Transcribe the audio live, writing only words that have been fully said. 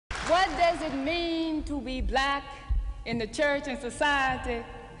What does it mean to be black in the church and society?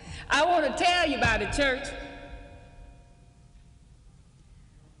 I want to tell you about the church.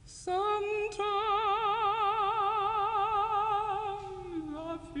 Sometimes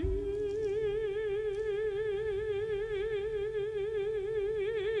I feel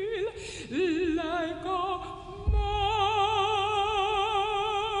like a motherless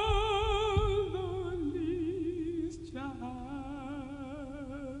child.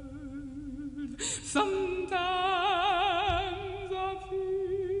 Sometimes I feel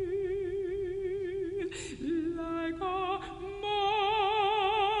like a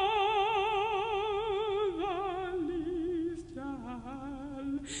motherless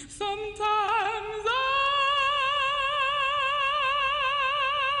child. Sometimes I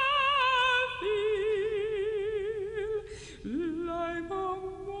feel like a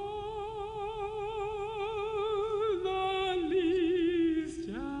motherless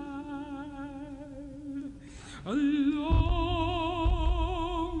child. A long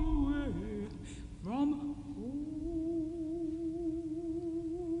way from home.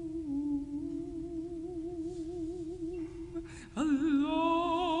 A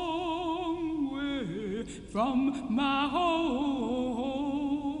long way from my home.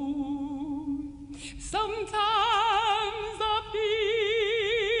 Sometimes I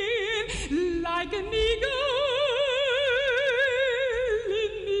feel like an eagle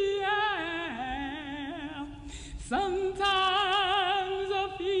in the air. Sometimes I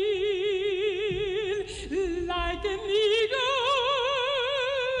feel like an eagle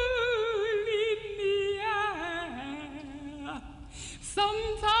in the air.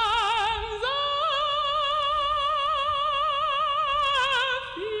 Sometimes I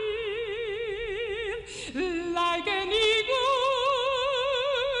feel like an eagle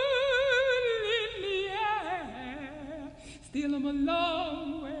in the air. Still I'm a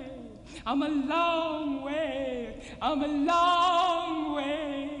long way. I'm a long way. I'm a long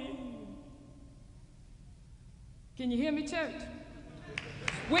way. Can you hear me, church?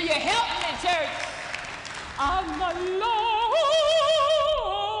 Will you help me, church? I'm a long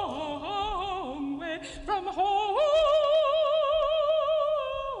way from home.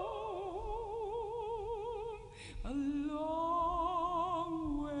 A long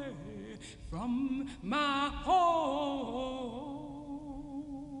way from my home.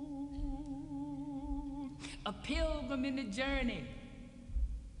 A pilgrim in the journey,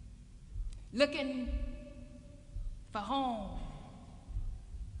 looking for home.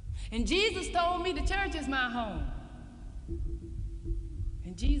 And Jesus told me the church is my home.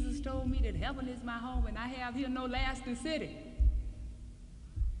 And Jesus told me that heaven is my home and I have here no lasting city.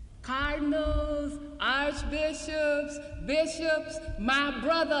 Cardinals, archbishops, bishops, my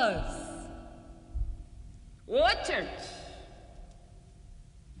brothers. What church?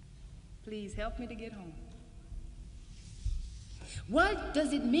 Please help me to get home. What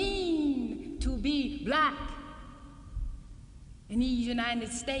does it mean to be black in these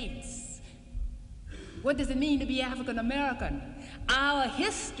United States? What does it mean to be African American? Our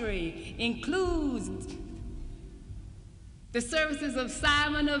history includes the services of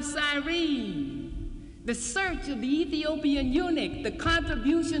Simon of Cyrene, the search of the Ethiopian eunuch, the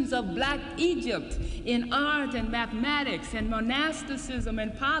contributions of black Egypt in art and mathematics and monasticism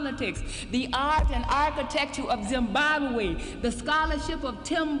and politics, the art and architecture of Zimbabwe, the scholarship of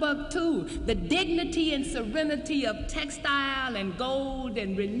Timbuktu, the dignity and serenity of textile and gold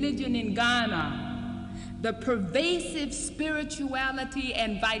and religion in Ghana, the pervasive spirituality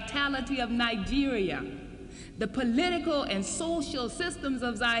and vitality of Nigeria, the political and social systems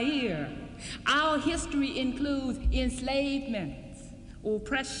of Zaire. Our history includes enslavement,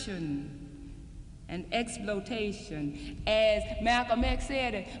 oppression, and exploitation. As Malcolm X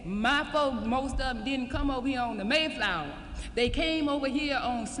said, my folk, most of them didn't come over here on the Mayflower. They came over here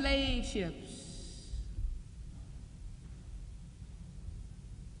on slave ships,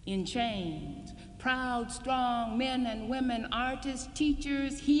 in chains. Proud, strong men and women, artists,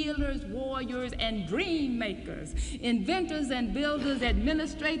 teachers, healers, warriors, and dream makers, inventors and builders,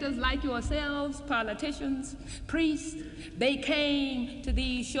 administrators like yourselves, politicians, priests. They came to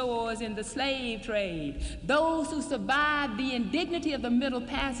these shores in the slave trade. Those who survived the indignity of the Middle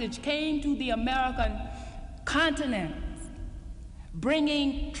Passage came to the American continent,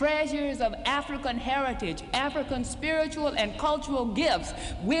 bringing treasures of African heritage, African spiritual and cultural gifts,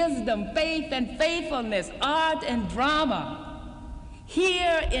 wisdom, faith and faithfulness, art and drama.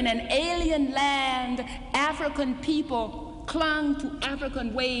 Here in an alien land, African people clung to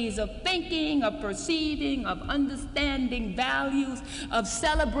African ways of thinking, of perceiving, of understanding values, of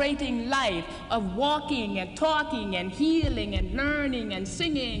celebrating life, of walking and talking and healing and learning and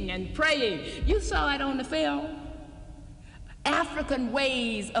singing and praying. You saw it on the film. African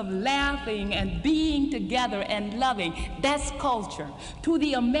ways of laughing and being together and loving. That's culture. To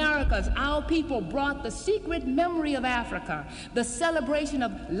the Americas, our people brought the secret memory of Africa, the celebration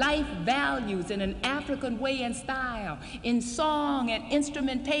of life values in an African way and style, in song and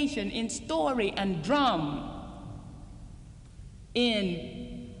instrumentation, in story and drum,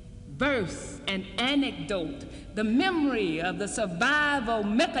 in verse and anecdote, the memory of the survival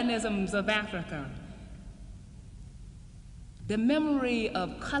mechanisms of Africa, the memory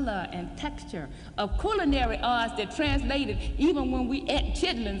of color and texture, of culinary arts that translated even when we ate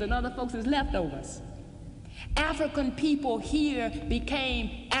chitlins and other folks' leftovers. African people here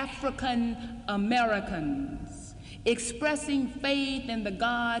became African Americans, expressing faith in the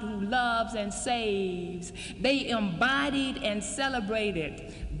God who loves and saves. They embodied and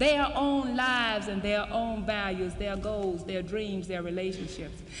celebrated their own lives and their own values, their goals, their dreams, their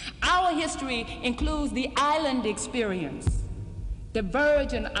relationships. Our history includes the island experience, the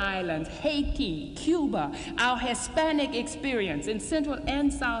Virgin Islands, Haiti, Cuba, our Hispanic experience in Central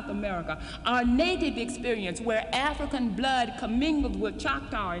and South America, our native experience where African blood commingled with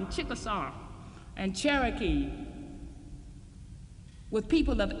Choctaw and Chickasaw and Cherokee, with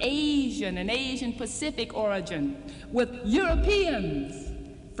people of Asian and Asian Pacific origin, with Europeans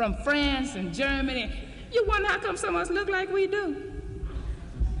from France and Germany. You wonder how come some of us look like we do?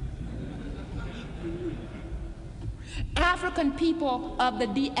 African people of the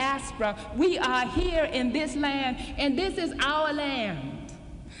diaspora, we are here in this land, and this is our land.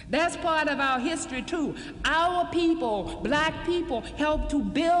 That's part of our history too. Our people, black people, helped to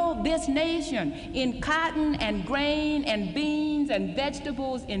build this nation in cotton and grain and beans and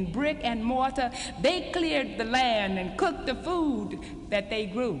vegetables, in brick and mortar. They cleared the land and cooked the food that they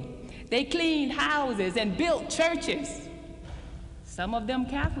grew. They cleaned houses and built churches, some of them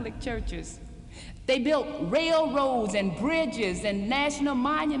Catholic churches. They built railroads and bridges and national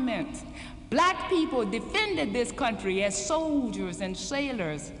monuments. Black people defended this country as soldiers and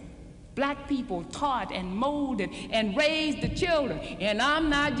sailors. Black people taught and molded and raised the children. And I'm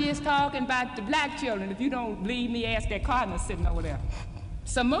not just talking about the black children. If you don't believe me, ask that cardinal sitting over there.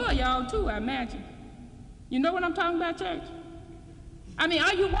 Some more of y'all too, I imagine. You know what I'm talking about, church? I mean,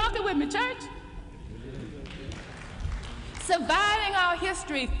 are you walking with me, church? Surviving our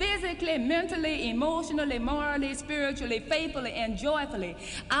history physically, mentally, emotionally, morally, spiritually, faithfully, and joyfully,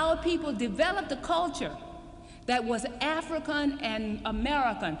 our people developed a culture that was African and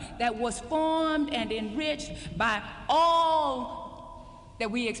American, that was formed and enriched by all that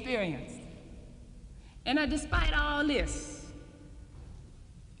we experienced. And despite all this,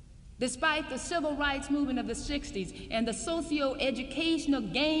 despite the civil rights movement of the 60s and the socio-educational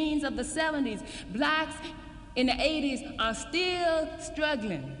gains of the 70s, blacks in the 80s are still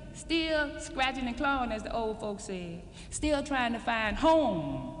struggling, still scratching and clawing, as the old folks said, still trying to find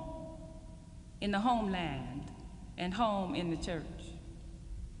home in the homeland and home in the church,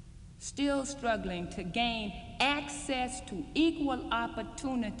 still struggling to gain access to equal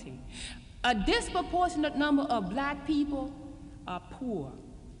opportunity. A disproportionate number of black people are poor.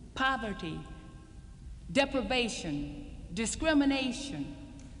 Poverty, deprivation, discrimination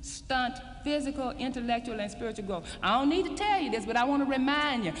stunt physical, intellectual, and spiritual growth. I don't need to tell you this, but I want to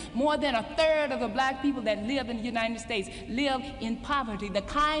remind you, more than a third of the black people that live in the United States live in poverty, the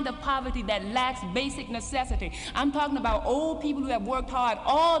kind of poverty that lacks basic necessity. I'm talking about old people who have worked hard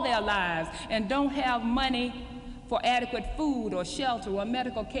all their lives and don't have money for adequate food or shelter or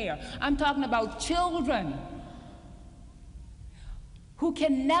medical care. I'm talking about children who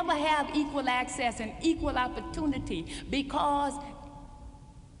can never have equal access and equal opportunity because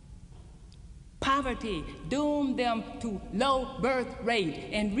poverty doomed them to low birth rate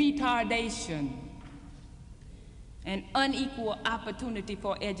and retardation and unequal opportunity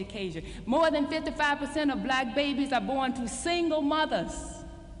for education. More than 55% of black babies are born to single mothers.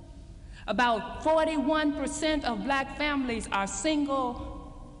 About 41% of black families are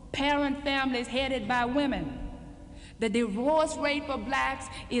single parent families headed by women. The divorce rate for blacks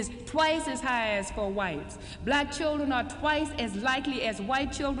is twice as high as for whites. Black children are twice as likely as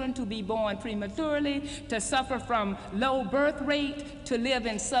white children to be born prematurely, to suffer from low birth rate, to live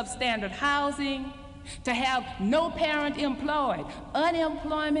in substandard housing, to have no parent employed.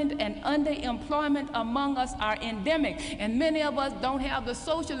 Unemployment and underemployment among us are endemic, and many of us don't have the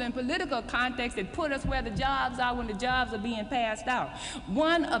social and political context that put us where the jobs are when the jobs are being passed out.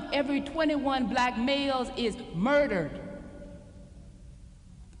 1 of every 21 black males is murdered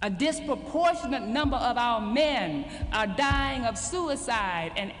A disproportionate number of our men are dying of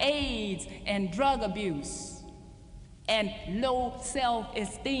suicide and AIDS and drug abuse and low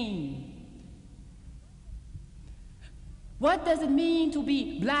self-esteem. What does it mean to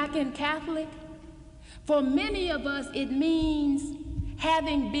be black and Catholic? For many of us, it means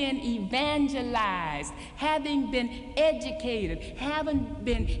having been evangelized, having been educated, having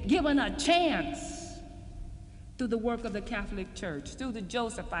been given a chance through the work of the Catholic Church, through the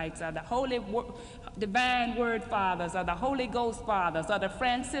Josephites, or the Divine Word Fathers, or the Holy Ghost Fathers, or the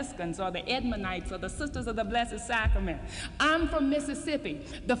Franciscans, or the Edmondites, or the Sisters of the Blessed Sacrament. I'm from Mississippi.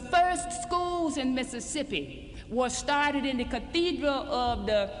 The first schools in Mississippi were started in the cathedral of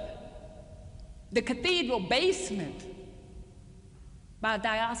the cathedral basement by a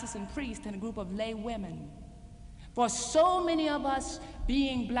diocesan priest and a group of lay women. For so many of us,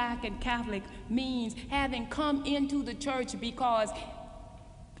 being black and Catholic means having come into the church because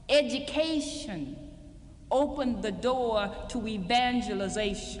education opened the door to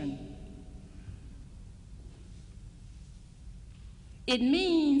evangelization. It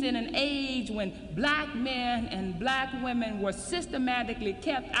means in an age when black men and black women were systematically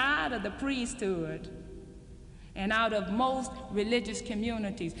kept out of the priesthood and out of most religious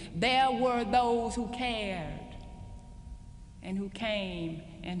communities, there were those who cared and who came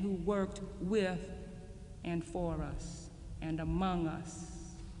and who worked with and for us and among us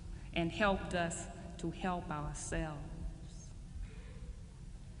and helped us to help ourselves.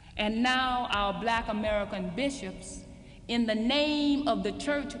 And now our black American bishops, in the name of the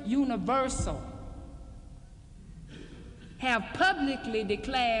Church Universal, have publicly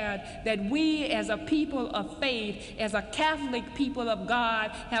declared that we as a people of faith, as a Catholic people of God,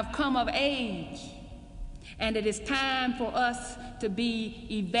 have come of age. And it is time for us to be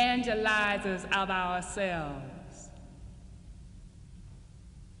evangelizers of ourselves.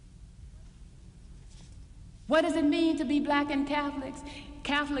 What does it mean to be black and Catholic?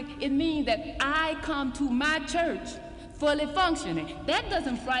 It means that I come to my church fully functioning. That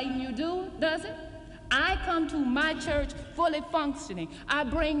doesn't frighten you, does it? I come to my church fully functioning. I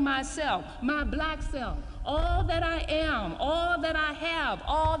bring myself, my black self, all that I am, all that I have,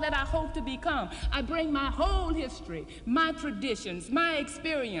 all that I hope to become. I bring my whole history, my traditions, my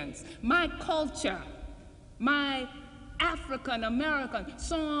experience, my culture, my African American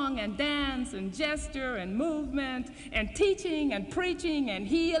song and dance and gesture and movement and teaching and preaching and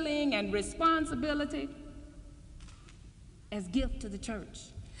healing and responsibility as gift to the church.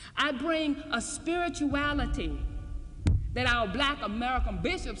 I bring a spirituality that our black American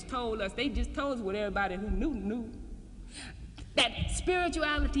bishops told us. They just told us what everybody who knew. That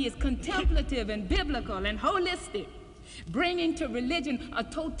spirituality is contemplative and biblical and holistic, bringing to religion a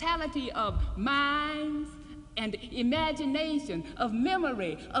totality of minds and imagination, of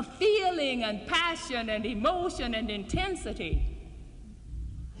memory, of feeling and passion and emotion and intensity.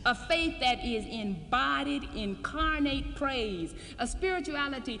 A faith that is embodied, incarnate praise. A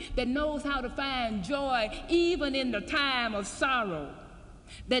spirituality that knows how to find joy even in the time of sorrow.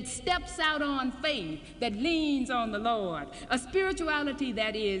 That steps out on faith, that leans on the Lord. A spirituality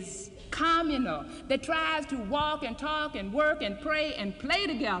that is communal, that tries to walk and talk and work and pray and play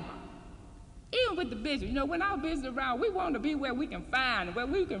together. Even with the bishop, you know, when our bishops are around, we want to be where we can find, where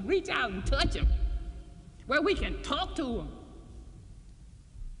we can reach out and touch them, where we can talk to them.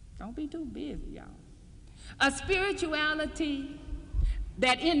 Don't be too busy, y'all. A spirituality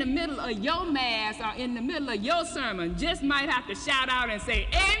that in the middle of your mass or in the middle of your sermon just might have to shout out and say,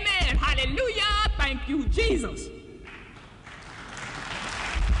 amen, hallelujah, thank you, Jesus.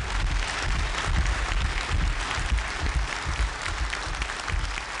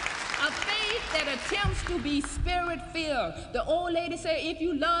 That attempts to be spirit-filled. The old lady said, if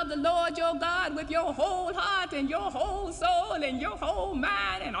you love the Lord your God with your whole heart and your whole soul and your whole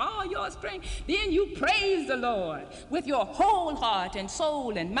mind and all your strength, then you praise the Lord with your whole heart and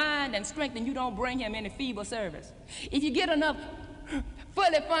soul and mind and strength, and you don't bring him any feeble service. If you get enough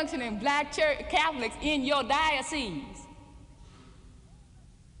fully functioning black church Catholics in your diocese,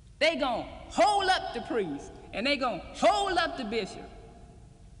 they gonna hold up the priest and they gonna hold up the bishop.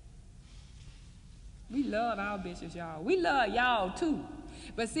 We love our bishops, y'all. We love y'all too.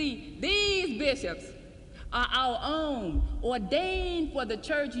 But see, these bishops are our own, ordained for the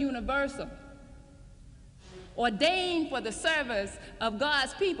Church Universal, ordained for the service of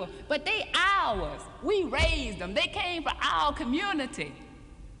God's people. But they ours. We raised them. They came for our community.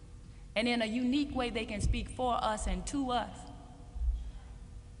 And in a unique way, they can speak for us and to us.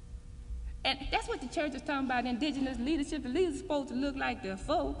 And that's what the church is talking about, indigenous leadership. The leaders are supposed to look like their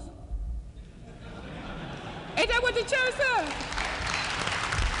folks. Ain't that what the church says?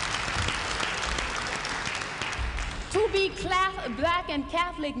 To be black and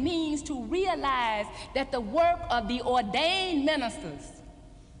Catholic means to realize that the work of the ordained ministers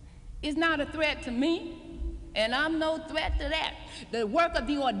is not a threat to me, and I'm no threat to that. The work of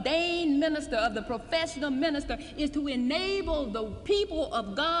the ordained minister, of the professional minister, is to enable the people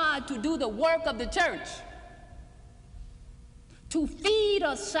of God to do the work of the church, to feed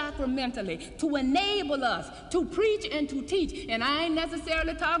us sacramentally, to enable us to preach and to teach. And I ain't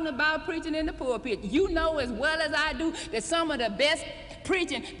necessarily talking about preaching in the pulpit. You know as well as I do that some of the best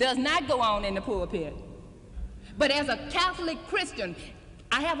preaching does not go on in the pulpit. But as a Catholic Christian,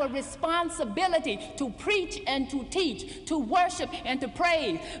 I have a responsibility to preach and to teach, to worship and to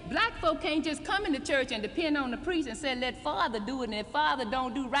praise. Black folk can't just come into church and depend on the priest and say, let Father do it, and if Father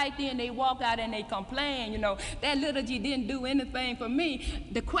don't do right, then they walk out and they complain. You know, that liturgy didn't do anything for me.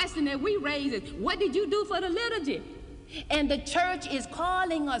 The question that we raise is, what did you do for the liturgy? And the church is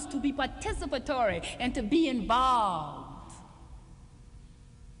calling us to be participatory and to be involved.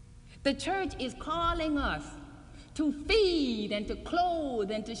 The church is calling us to feed and to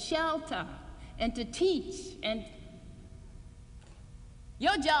clothe and to shelter and to teach. And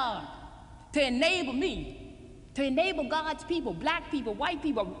your job to enable me, to enable God's people, black people, white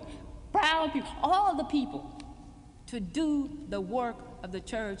people, brown people, all the people, to do the work of the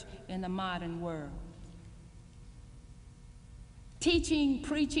church in the modern world. Teaching,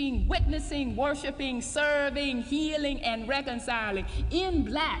 preaching, witnessing, worshiping, serving, healing, and reconciling in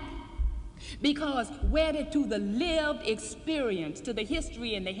black, because wedded to the lived experience, to the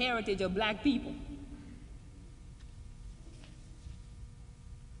history and the heritage of black people.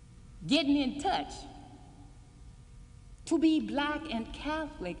 Getting in touch. To be black and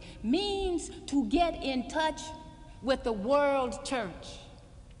Catholic means to get in touch with the world church,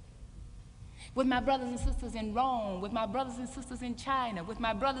 with my brothers and sisters in Rome, with my brothers and sisters in China, with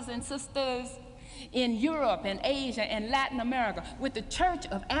my brothers and sisters in Europe and Asia and Latin America, with the Church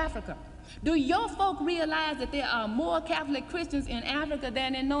of Africa. Do your folk realize that there are more Catholic Christians in Africa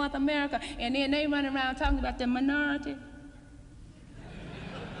than in North America, and then they run around talking about the minority?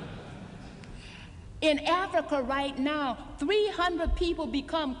 In Africa right now, 300 people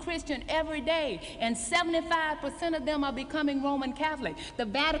become Christian every day, and 75% of them are becoming Roman Catholic. The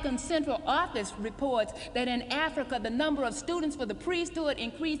Vatican Central Office reports that in Africa, the number of students for the priesthood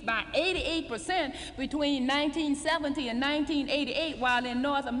increased by 88% between 1970 and 1988, while in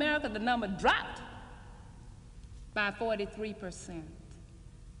North America, the number dropped by 43%.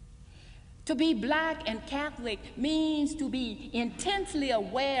 To be black and Catholic means to be intensely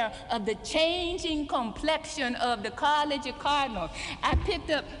aware of the changing complexion of the College of Cardinals. I picked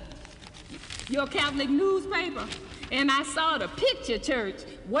up your Catholic newspaper and I saw the picture church,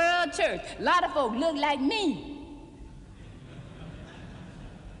 world church. A lot of folk look like me.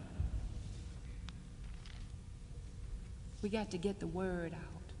 We got to get the word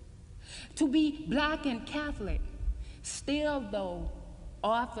out. To be black and Catholic, still though,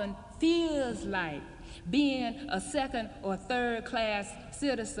 often feels like being a second or third class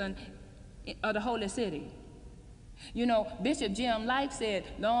citizen of the Holy City. You know, Bishop Jim Life said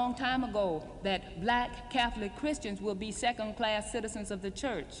long time ago that black Catholic Christians will be second class citizens of the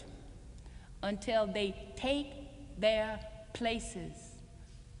church until they take their places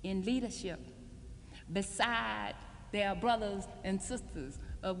in leadership beside their brothers and sisters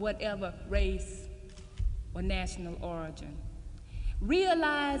of whatever race or national origin.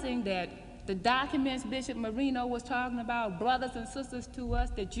 Realizing that the documents Bishop Marino was talking about, brothers and sisters to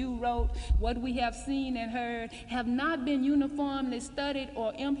us that you wrote, what we have seen and heard, have not been uniformly studied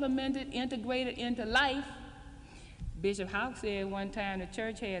or implemented, integrated into life. Bishop Houck said one time the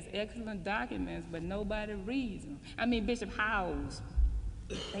church has excellent documents, but nobody reads them. I mean, Bishop Howes.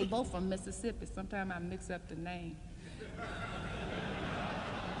 They both from Mississippi. Sometimes I mix up the name.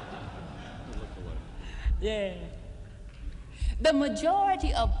 Yeah. The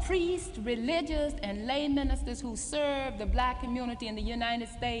majority of priests, religious, and lay ministers who serve the black community in the United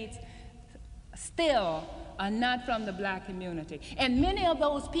States still are not from the black community. And many of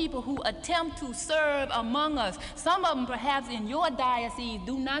those people who attempt to serve among us, some of them perhaps in your diocese,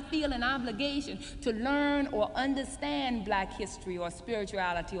 do not feel an obligation to learn or understand black history or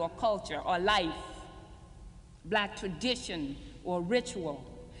spirituality or culture or life, black tradition or ritual.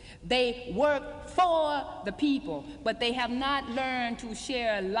 They work for the people, but they have not learned to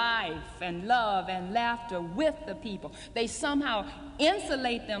share life and love and laughter with the people. They somehow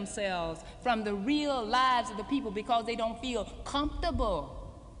insulate themselves from the real lives of the people because they don't feel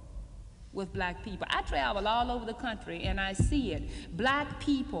comfortable with black people. I travel all over the country and I see it. Black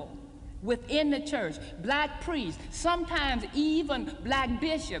people within the church, black priests, sometimes even black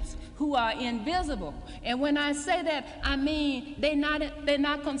bishops who are invisible. And when I say that, I mean they're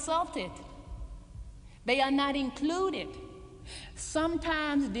not consulted. They are not included.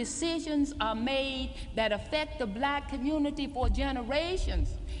 Sometimes decisions are made that affect the black community for generations,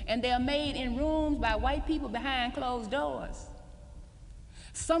 and they are made in rooms by white people behind closed doors.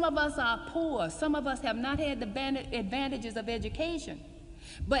 Some of us are poor. Some of us have not had the advantages of education.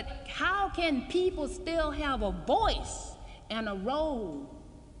 But how can people still have a voice and a role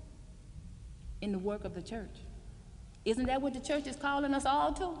in the work of the church? Isn't that what the church is calling us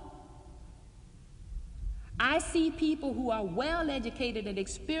all to? I see people who are well educated and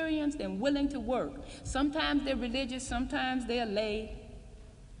experienced and willing to work. Sometimes they're religious, sometimes they're lay.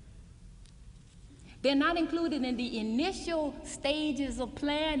 They're not included in the initial stages of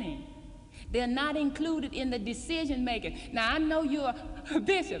planning. They're not included in the decision making. Now, I know you're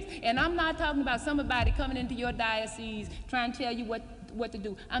bishops, and I'm not talking about somebody coming into your diocese trying to tell you what to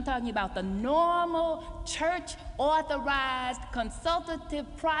do. I'm talking about the normal church authorized consultative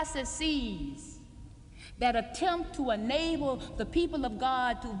processes that attempt to enable the people of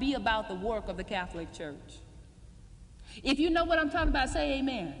God to be about the work of the Catholic Church. If you know what I'm talking about, say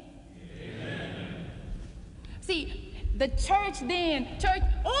amen. Amen. See, the church then,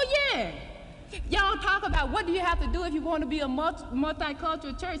 oh yeah. Y'all talk about what do you have to do if you want to be a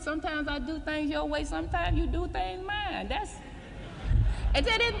multicultural church. Sometimes I do things your way, sometimes you do things mine. Is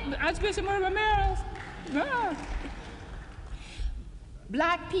that it, Archbishop Ramirez? No.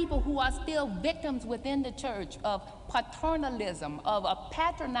 Black people who are still victims within the church of paternalism, of a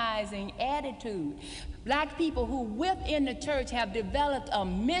patronizing attitude. Black people who within the church have developed a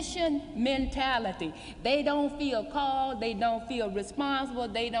mission mentality. They don't feel called, they don't feel responsible,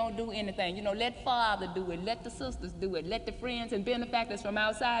 they don't do anything. You know, let Father do it, let the sisters do it, let the friends and benefactors from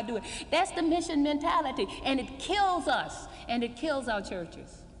outside do it. That's the mission mentality, and it kills us, and it kills our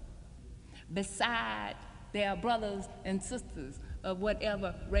churches. Beside their brothers and sisters of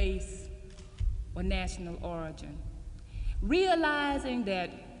whatever race or national origin. Realizing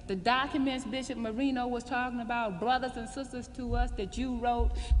that the documents Bishop Marino was talking about, brothers and sisters to us that you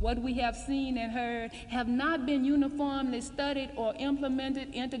wrote, what we have seen and heard, have not been uniformly studied or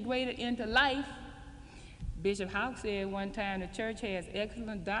implemented, integrated into life. Bishop Houck said one time the church has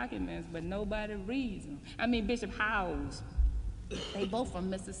excellent documents, but nobody reads them. I mean, Bishop Howes, they both from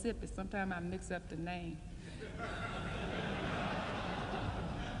Mississippi. Sometimes I mix up the name.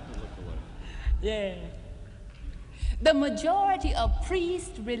 Yeah. The majority of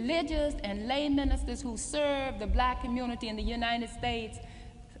priests, religious, and lay ministers who serve the black community in the United States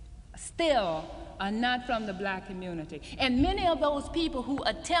still are not from the black community. And many of those people who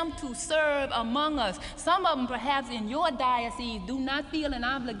attempt to serve among us, some of them perhaps in your diocese, do not feel an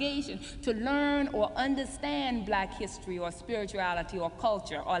obligation to learn or understand black history or spirituality or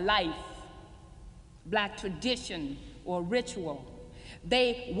culture or life, black tradition or ritual.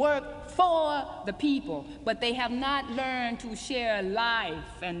 They work for the people, but they have not learned to share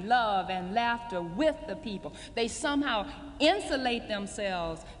life and love and laughter with the people. They somehow insulate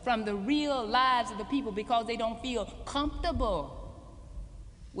themselves from the real lives of the people because they don't feel comfortable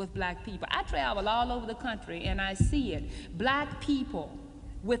with black people. I travel all over the country and I see it. Black people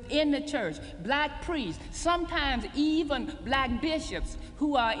within the church, black priests, sometimes even black bishops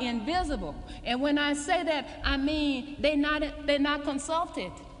who are invisible. And when I say that, I mean they're not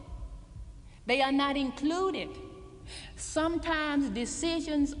consulted. They are not included. Sometimes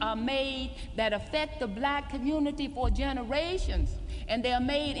decisions are made that affect the black community for generations, and they are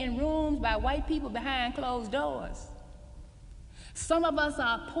made in rooms by white people behind closed doors. Some of us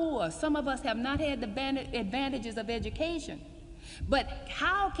are poor. Some of us have not had the advantages of education. But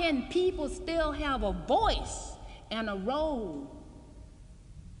how can people still have a voice and a role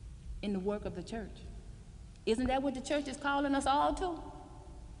in the work of the church? Isn't that what the church is calling us all to?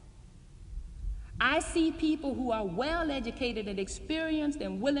 I see people who are well educated and experienced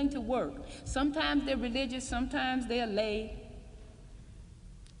and willing to work. Sometimes they're religious, sometimes they're lay.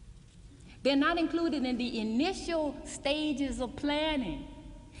 They're not included in the initial stages of planning.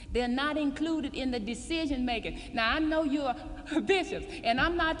 They're not included in the decision making. Now, I know you're bishops, and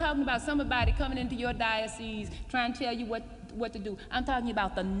I'm not talking about somebody coming into your diocese trying to tell you what to do. I'm talking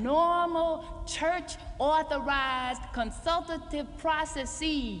about the normal church authorized consultative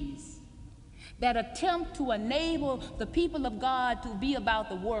processes that attempt to enable the people of God to be about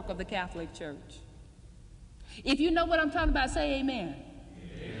the work of the Catholic Church. If you know what I'm talking about, say amen.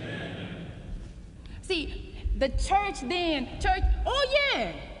 Amen. See, the church then, oh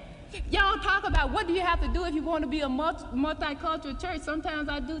yeah. Y'all talk about what do you have to do if you want to be a multicultural church. Sometimes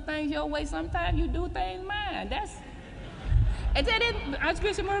I do things your way, sometimes you do things mine. Is that it,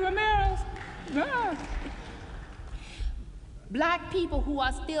 Archbishop Ramirez? No. Black people who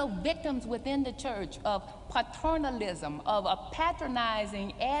are still victims within the church of paternalism, of a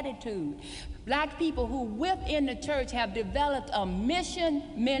patronizing attitude. Black people who within the church have developed a mission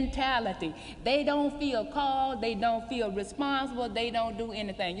mentality. They don't feel called, they don't feel responsible, they don't do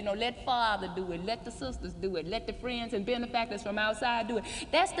anything. You know, let Father do it, let the sisters do it, let the friends and benefactors from outside do it.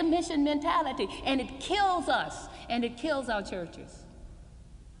 That's the mission mentality, and it kills us, and it kills our churches.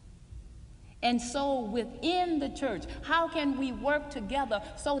 And so within the church, how can we work together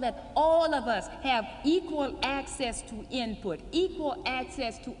so that all of us have equal access to input, equal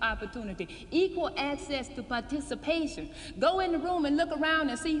access to opportunity, equal access to participation? Go in the room and look around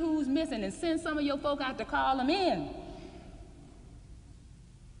and see who's missing and send some of your folk out to call them in,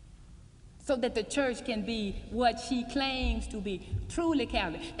 so that the church can be what she claims to be, truly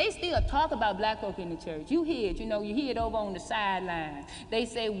Catholic. They still talk about black folk in the church. You hear it, you know, you hear it over on the sidelines. They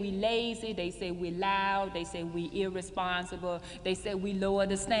say we lazy, they say we loud, they say we irresponsible, they say we lower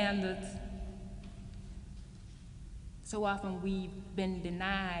the standards. So often we've been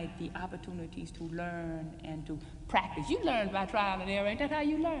denied the opportunities to learn and to practice. You learn by trial and error, ain't that how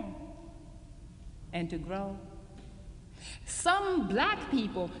you learn? And to grow. Some black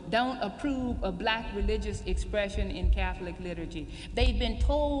people don't approve of black religious expression in Catholic liturgy. They've been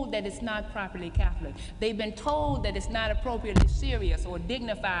told that it's not properly Catholic. They've been told that it's not appropriately serious or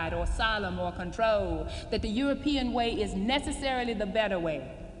dignified or solemn or controlled, that the European way is necessarily the better way.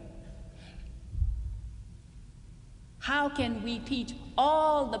 How can we teach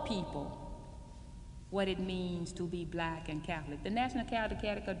all the people what it means to be black and Catholic? The National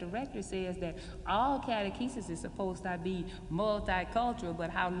Catechetical Directory says that all catechesis is supposed to be multicultural, but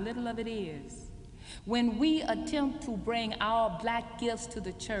how little of it is. When we attempt to bring our black gifts to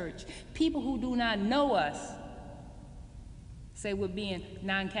the church, people who do not know us say we're being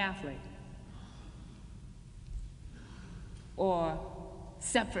non-Catholic or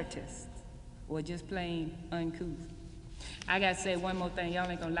separatist or just plain uncouth. I gotta say one more thing.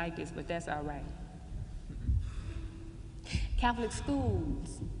 Y'all ain't gonna like this, but that's all right. Catholic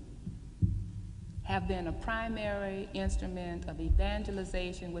schools have been a primary instrument of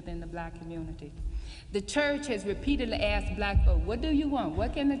evangelization within the black community. The church has repeatedly asked black folk, what do you want?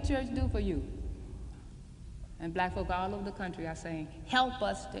 What can the church do for you? And black folk all over the country are saying, help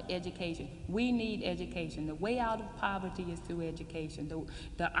us to education. We need education. The way out of poverty is through education.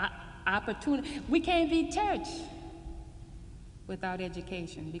 The opportunity. We can't be church without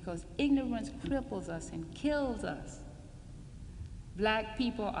education because ignorance cripples us and kills us. Black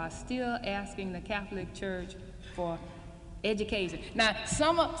people are still asking the Catholic Church for education. Now,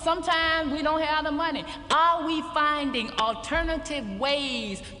 sometimes we don't have the money. Are we finding alternative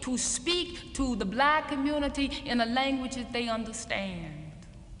ways to speak to the black community in a language that they understand?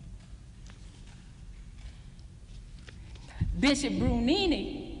 Bishop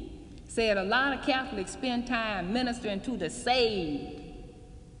Brunini said a lot of Catholics spend time ministering to the saved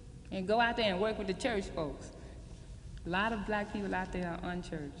and go out there and work with the church folks. A lot of black people out there are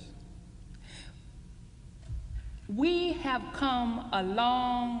unchurched. We have come a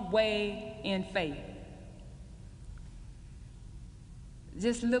long way in faith.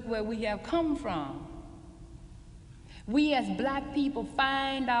 Just look where we have come from. We as black people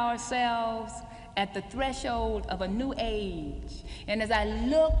find ourselves at the threshold of a new age. And as I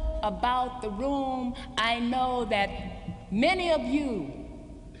look about the room, I know that many of you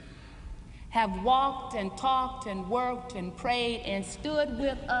have walked and talked and worked and prayed and stood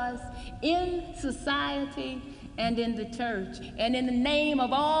with us in society and in the church and in the name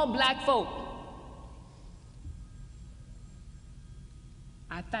of all black folk.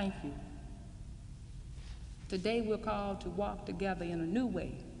 I thank you. Today we're called to walk together in a new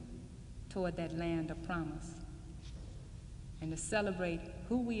way toward that land of promise and to celebrate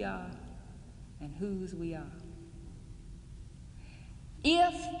who we are and whose we are.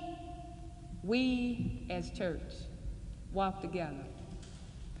 If we as church walk together,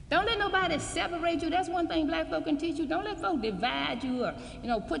 don't let nobody separate you. That's one thing black folk can teach you. Don't let folk divide you or,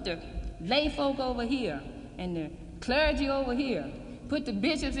 put the lay folk over here and the clergy over here. Put the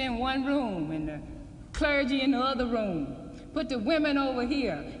bishops in one room and the clergy in the other room. Put the women over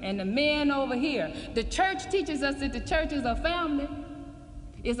here and the men over here. The church teaches us that the church is a family.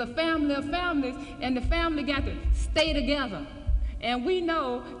 It's a family of families, and the family got to stay together. And we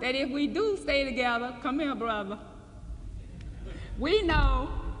know that if we do stay together, come here, brother. We know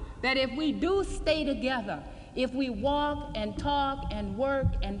that if we do stay together, if we walk and talk and work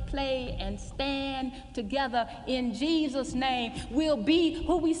and play and stand together in Jesus' name, we'll be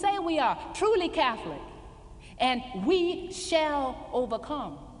who we say we are, truly Catholic. And we shall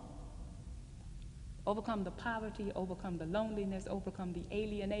overcome. Overcome the poverty, overcome the loneliness, overcome the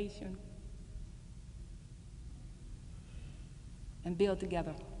alienation, and build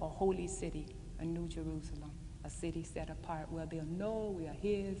together a holy city, a new Jerusalem, a city set apart where they'll know we are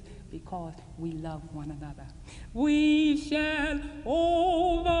His because we love one another. We shall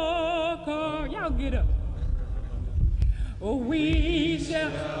overcome. Y'all get up. Oh, we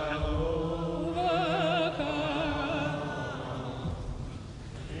shall overcome.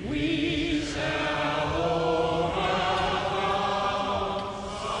 We shall overcome.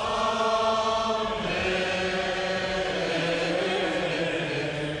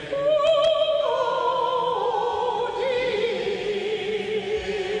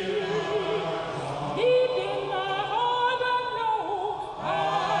 Deep in my heart I know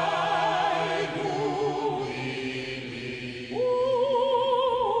I do believe.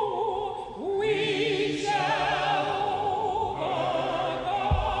 We shall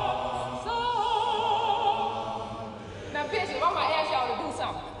overcome. So, now Bishop, I'm going to ask y'all to do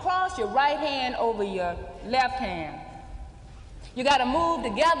something. Cross your right hand over your left hand. You got to move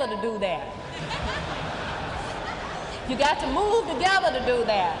together to do that. You got to move together to do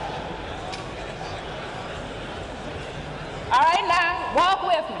that. All right, now, walk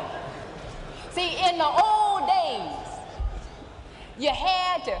with me. See, in the old days, you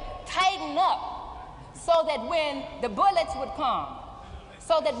had to tighten up so that when the bullets would come,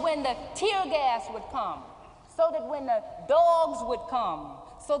 so that when the tear gas would come, so that when the dogs would come,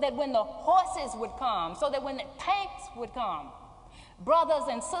 so that when the horses would come, so that when the tanks would come, brothers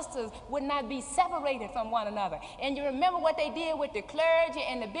and sisters would not be separated from one another. And you remember what they did with the clergy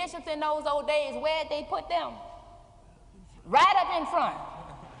and the bishops in those old days? Where'd they put them? Right up in front.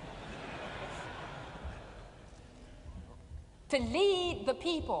 To lead the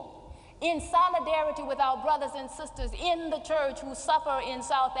people in solidarity with our brothers and sisters in the church who suffer in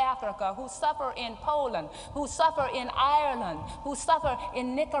South Africa, who suffer in Poland, who suffer in Ireland, who suffer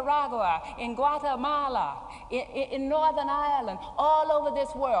in Nicaragua, in Guatemala, in Northern Ireland, all over this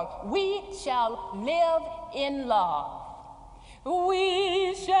world. We shall live in love.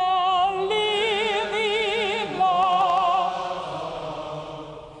 We shall live in love.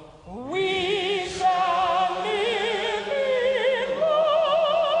 We shall live in love.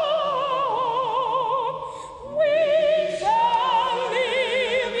 We shall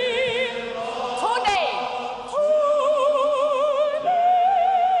live in love. Today.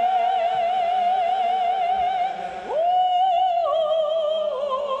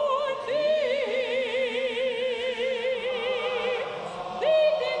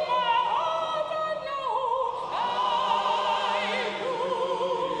 Deep in my heart I know I do.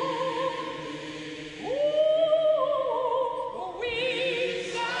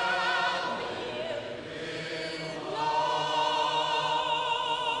 We shall live in love.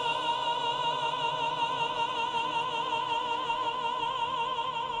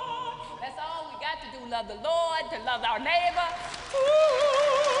 That's all we got to do, love the Lord, to love our neighbor.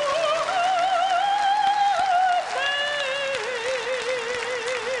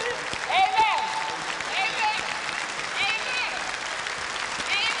 Amen. Amen. Amen.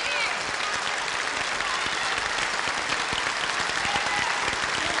 Amen.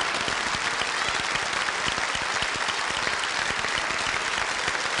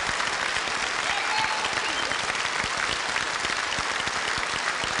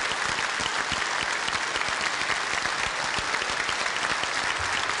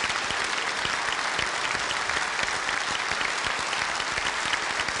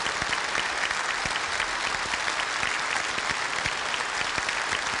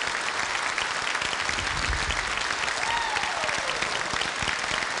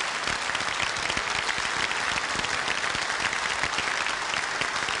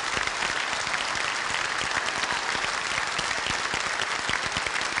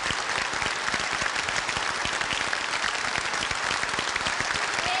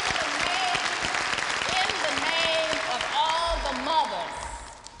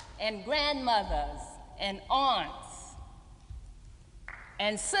 And grandmothers and aunts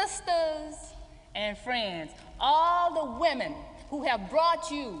and sisters and friends, all the women who have brought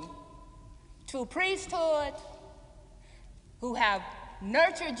you to priesthood, who have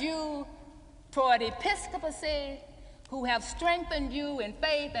nurtured you toward episcopacy, who have strengthened you in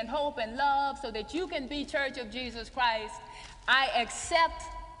faith and hope and love so that you can be Church of Jesus Christ, I accept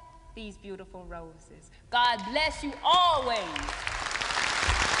these beautiful roses. God bless you always.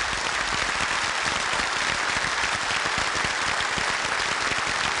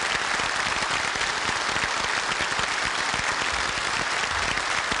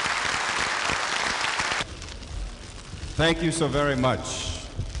 Thank you so very much,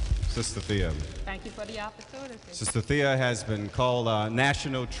 Sister Thea. Thank you for the opportunity. Sister Thea has been called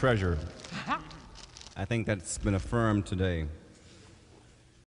National Treasure. I think that's been affirmed today.